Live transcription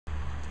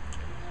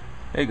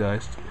Hey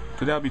guys,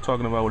 today I'll be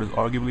talking about what is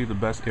arguably the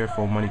best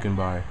earphone money can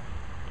buy.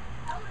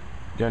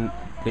 Then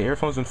the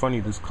earphones in front of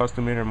you, these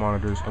custom ear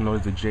monitors, are known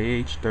as the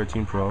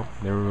JH13 Pro.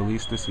 They were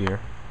released this year,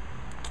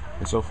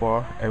 and so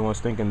far everyone's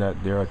thinking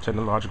that they're a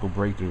technological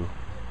breakthrough.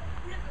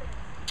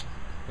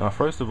 Now,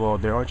 first of all,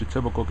 they aren't your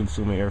typical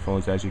consumer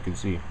earphones, as you can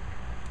see.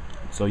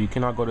 So you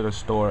cannot go to the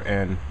store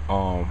and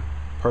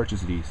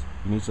purchase these.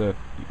 You need to.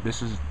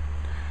 This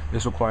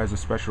requires a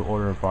special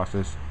ordering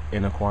process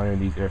in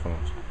acquiring these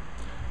earphones.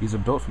 These are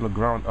built from the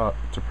ground up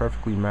to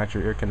perfectly match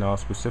your ear canal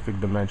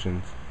specific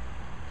dimensions.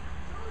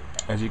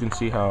 As you can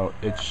see how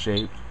it's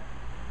shaped,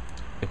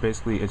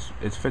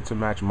 it's fit to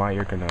match my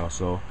ear canal.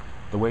 So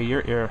the way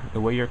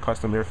your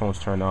custom earphones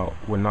turn out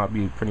would not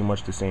be pretty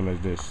much the same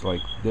as this.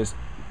 Like this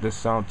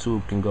sound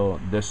tube can go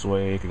this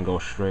way, it can go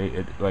straight.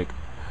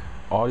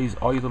 All these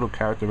little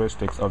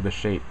characteristics of the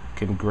shape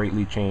can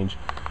greatly change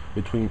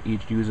between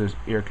each user's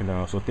ear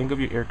canal. So think of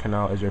your ear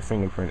canal as your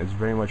fingerprint. It's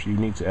very much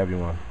unique to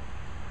everyone.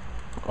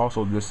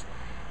 Also, these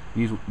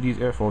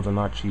earphones are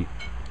not cheap.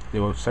 They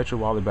will set your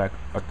wallet back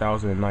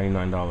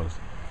 $1,099,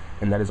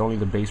 and that is only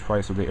the base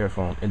price of the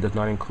earphone. It does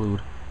not include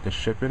the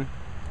shipping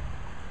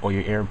or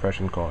your ear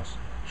impression costs.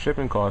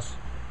 Shipping costs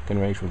can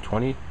range from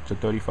 $20 to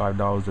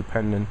 $35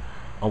 depending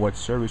on what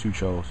service you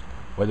chose,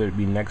 whether it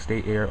be next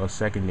day air or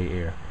second day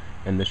air.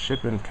 And the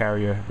shipping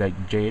carrier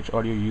that JH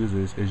Audio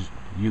uses is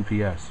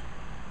UPS.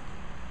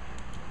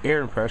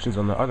 Ear impressions,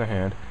 on the other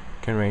hand,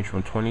 can range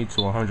from $20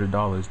 to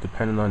 $100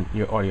 depending on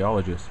your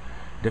audiologist.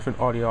 Different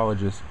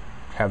audiologists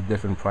have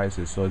different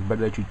prices, so it's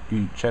better that you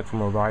check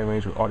from a wide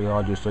range of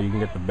audiologists so you can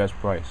get the best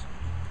price.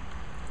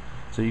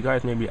 So you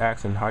guys may be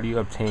asking, how do you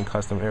obtain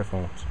custom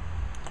earphones?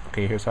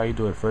 Okay, here's how you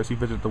do it. First, you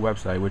visit the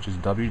website, which is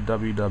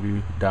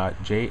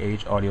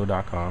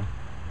www.jhaudio.com.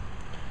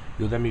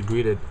 You'll then be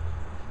greeted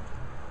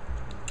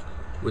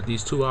with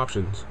these two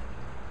options.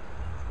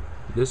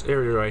 This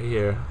area right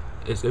here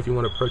is if you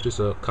want to purchase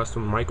a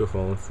custom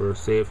microphone for,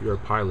 say, if you're a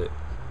pilot.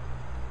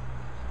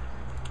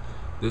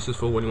 This is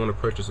for when you want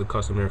to purchase a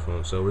custom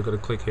earphone. So we're going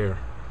to click here.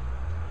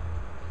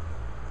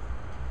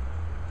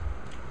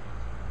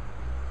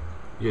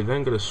 You're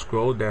then going to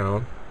scroll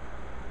down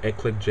and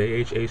click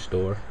JHA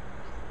Store.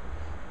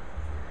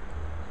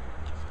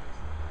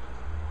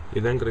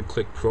 You're then going to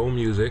click Pro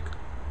Music,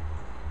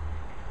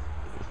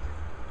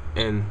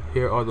 and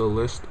here are the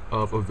list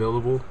of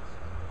available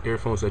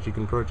earphones that you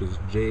can purchase.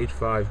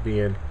 JH5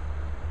 being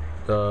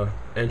the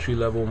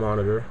entry-level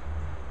monitor.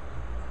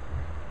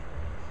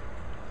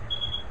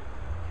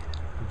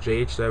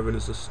 JH7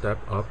 is a step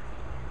up.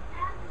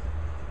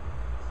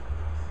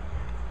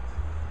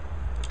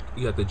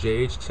 You got the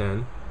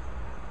JH10,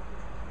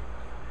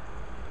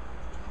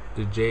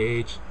 the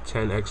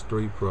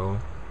JH10X3 Pro,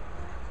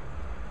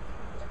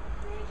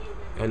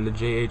 and the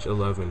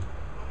JH11.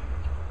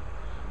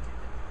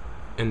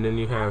 And then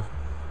you have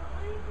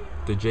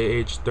the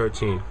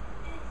JH13,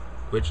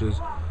 which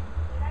is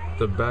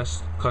the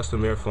best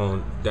custom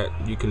earphone that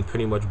you can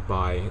pretty much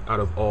buy out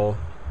of all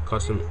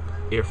custom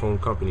earphone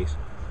companies.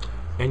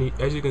 And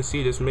as you can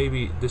see, this may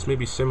be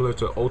similar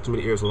to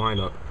Ultimate Ear's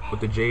lineup with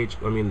the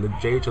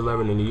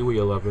JH11 and the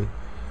UE11.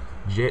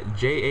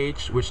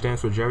 JH, which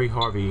stands for Jerry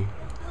Harvey,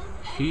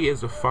 he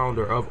is the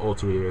founder of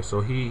Ultimate Ear, so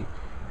he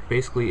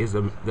basically is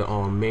the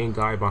main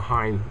guy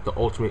behind the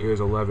Ultimate Ears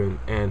 11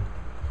 and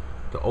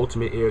the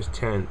Ultimate Ears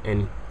 10,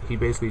 and he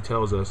basically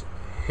tells us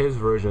his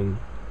version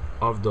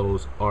of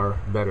those are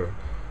better,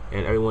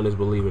 and everyone is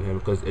believing him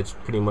because it's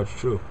pretty much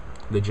true.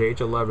 The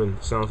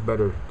JH11 sounds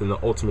better than the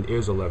Ultimate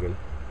Ears 11.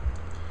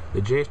 The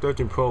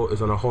JH13 Pro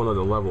is on a whole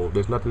nother level.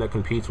 There's nothing that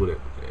competes with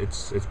it.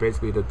 It's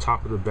basically the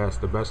top of the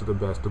best of the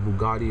best, the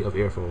Bugatti of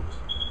earphones.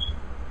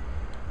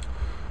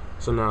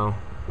 So now,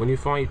 when you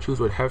finally choose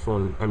what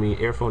earphone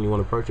you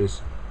want to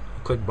purchase,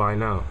 click Buy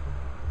Now.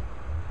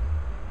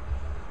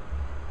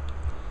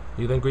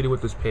 You then greeted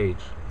with this page.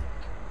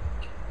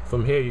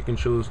 From here you can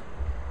choose,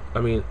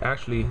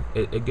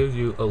 it gives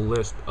you a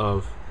list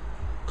of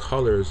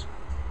colors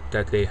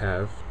that they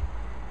have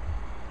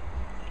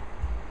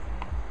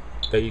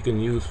that you can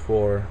use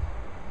for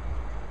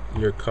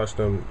your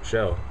custom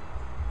shell.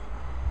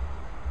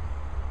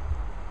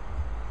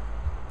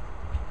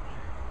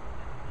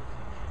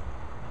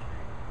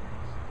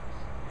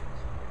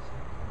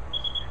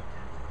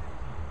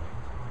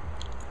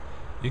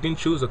 You can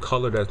choose a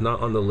color that's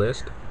not on the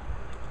list,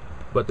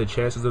 but the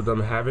chances of them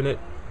having it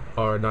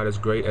are not as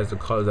great as the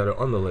colors that are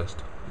on the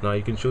list. Now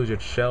you can choose your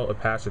shell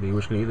opacity,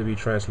 which can either be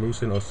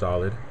translucent or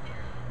solid.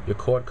 Your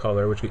cord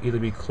color, which can either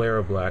be clear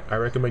or black. I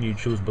recommend you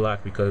choose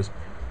black because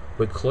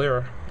with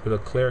a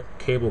clear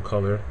cable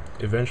color,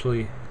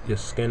 eventually your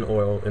skin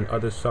oil and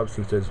other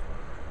substances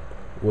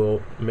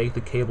will make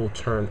the cable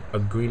turn a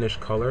greenish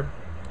color.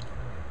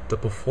 The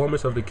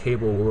performance of the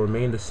cable will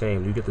remain the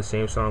same. You get the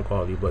same sound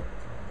quality, but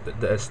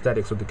the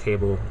aesthetics of the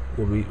cable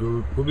will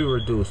be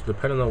reduced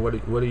depending on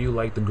whether you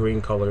like the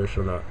green colorish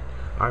or not.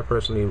 I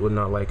personally would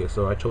not like it,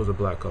 so I chose a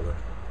black color.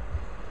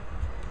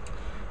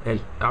 And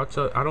I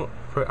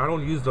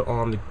don't use the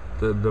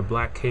the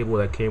black cable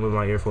that came with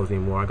my earphones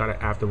anymore. I got an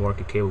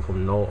aftermarket cable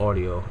from No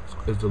Audio.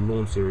 It's the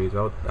Loom series.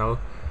 I'll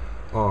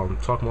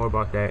talk more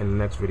about that in the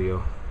next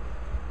video.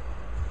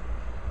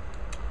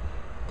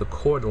 The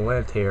cord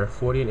length here,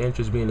 14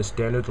 inches being the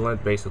standard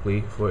length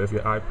basically for if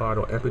your iPod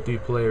or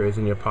MP3 player is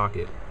in your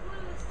pocket.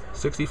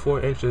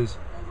 64 inches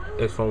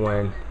is for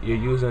when you're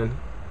using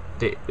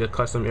the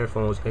custom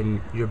earphones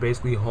and you're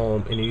basically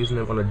home and you're using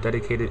them on a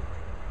dedicated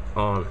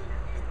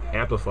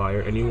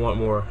amplifier and you want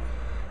more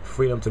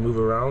freedom to move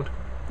around.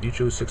 You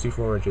choose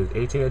 64 inches.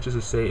 18 inches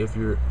is say if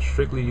you're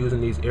strictly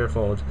using these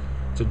earphones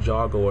to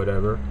jog or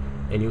whatever,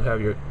 and you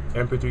have your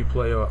MP3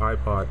 player or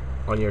iPod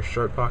on your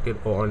shirt pocket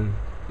or on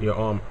your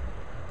arm,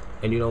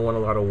 and you don't want a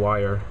lot of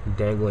wire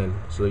dangling,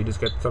 so you just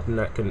get something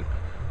that can,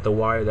 the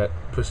wire that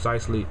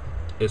precisely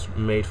is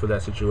made for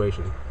that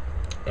situation.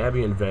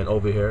 Ambient vent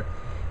over here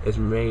is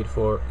made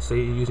for, say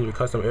you're using your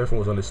custom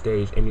earphones on the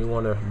stage and you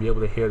want to be able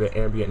to hear the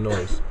ambient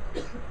noise.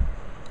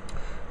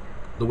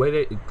 The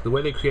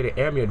way they create an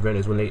ambient vent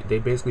is when they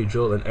basically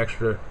drill an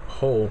extra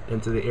hole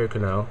into the ear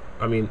canal,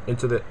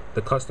 into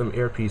the custom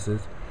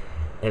earpieces,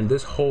 and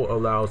this hole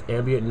allows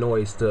ambient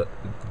noise to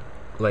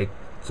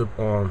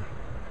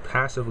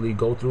passively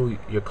go through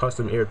your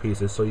custom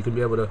earpieces, so you can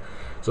be able to,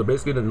 so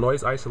basically the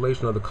noise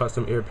isolation of the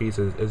custom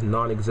earpieces is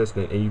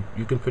non-existent and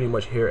you can pretty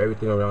much hear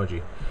everything around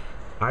you.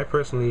 I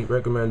personally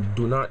recommend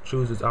do not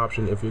choose this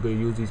option if you're going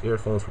to use these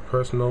earphones for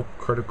personal,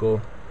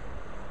 critical,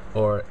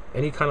 or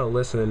any kind of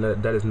listening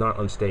that is not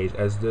on stage,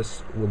 as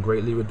this will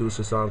greatly reduce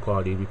the sound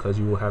quality because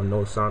you will have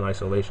no sound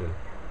isolation.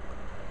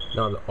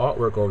 Now the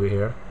artwork over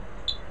here,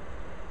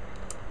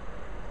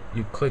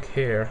 you click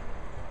here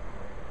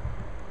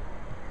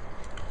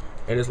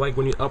and it's like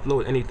when you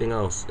upload anything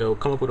else, it'll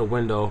come up with a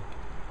window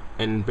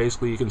and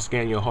basically you can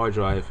scan your hard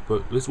drive.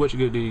 But this is what you're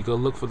gonna do. You go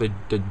look for the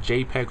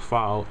JPEG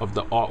file of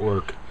the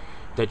artwork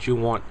that you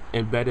want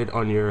embedded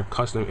on your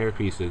custom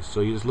earpieces.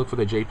 So you just look for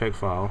the JPEG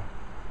file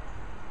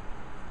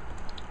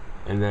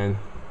and then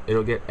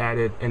it'll get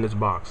added in this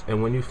box.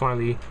 And when you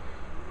finally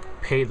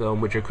pay them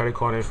with your credit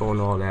card info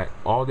and all that,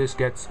 all this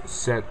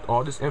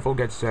info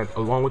gets sent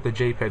along with the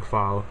JPEG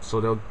file.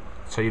 So they'll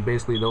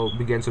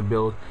begin to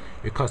build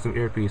your custom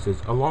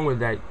earpieces. Along with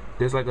that,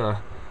 there's like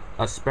a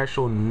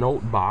special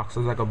note box.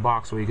 There's like a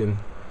box where you can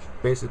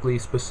basically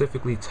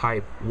specifically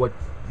type what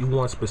you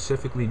want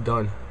specifically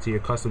done to your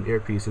custom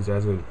earpieces,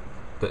 as in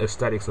the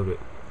aesthetics of it.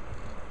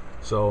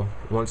 So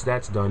once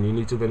that's done, you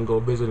need to then go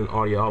visit an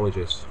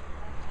audiologist.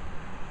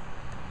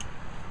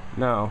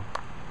 Now,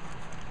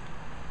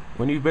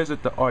 when you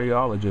visit the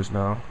audiologist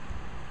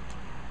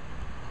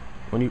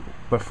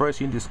but first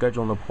you need to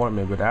schedule an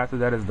appointment, but after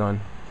that is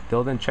done,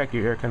 they'll then check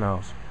your ear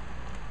canals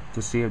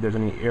to see if there's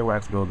any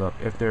earwax buildup.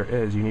 If there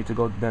is, you need to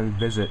go then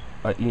visit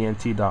an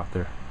ENT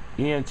doctor.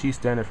 ENT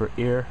standard for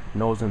ear,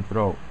 nose, and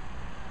throat.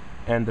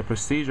 And the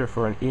procedure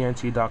for an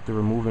ENT doctor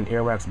removing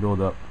earwax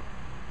buildup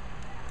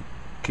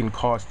can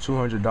cost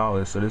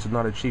 $200, so this is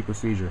not a cheap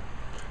procedure.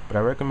 But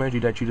I recommend you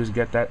that you just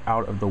get that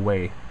out of the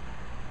way,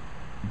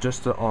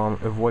 just to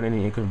avoid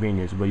any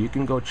inconvenience. But you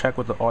can go check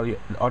with the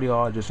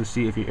audiologist to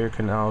see if your ear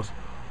canals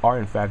are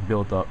in fact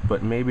built up,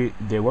 but maybe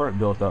they weren't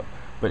built up.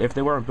 But if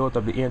they weren't built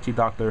up, the ENT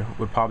doctor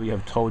would probably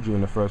have told you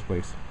in the first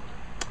place.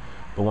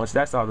 But once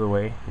that's out of the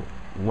way,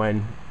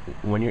 when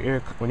your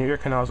ear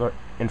canals are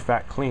in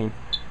fact clean,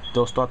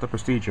 they'll start the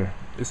procedure.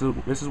 This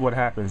is what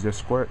happens. They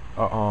squirt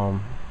a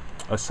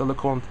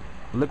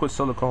liquid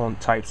silicone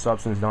type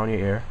substance down your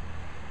ear.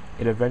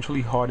 It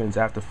eventually hardens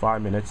after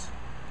 5 minutes,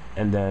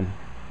 and then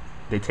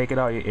they take it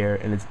out of your ear,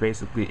 and it's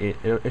basically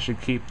it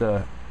should keep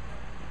the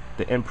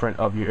imprint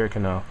of your ear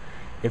canal.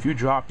 If you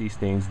drop these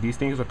things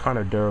are kind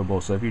of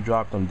durable, so if you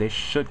drop them, they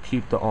should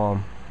keep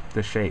the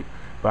shape.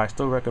 But I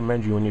still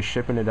recommend you, when you're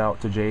shipping it out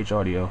to JH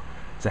Audio,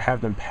 to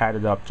have them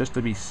padded up, just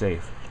to be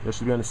safe, just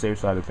to be on the safe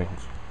side of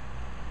things.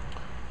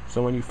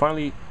 So when you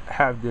finally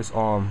have this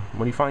when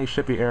you finally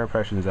ship your ear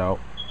impressions out,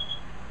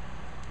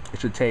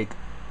 it should take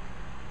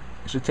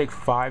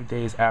 5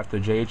 days after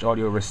JH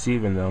Audio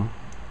receiving them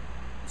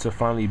to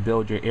finally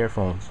build your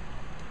earphones.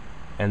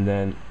 And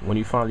then when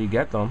you finally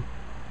get them,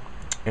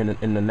 in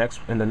the next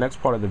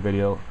part of the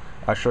video,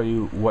 I'll show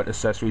you what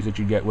accessories that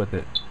you get with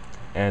it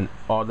and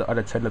all the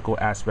other technical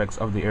aspects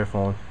of the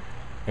earphone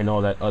and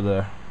all that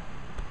other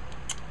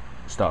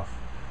stuff.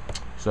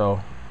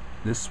 So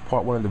this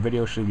part 1 of the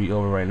video should be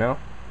over right now,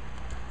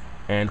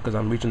 and because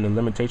I'm reaching the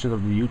limitations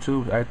of the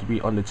YouTube, I have to be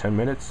under 10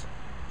 minutes.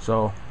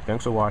 So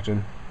thanks for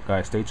watching,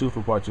 guys. Stay tuned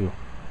for part 2.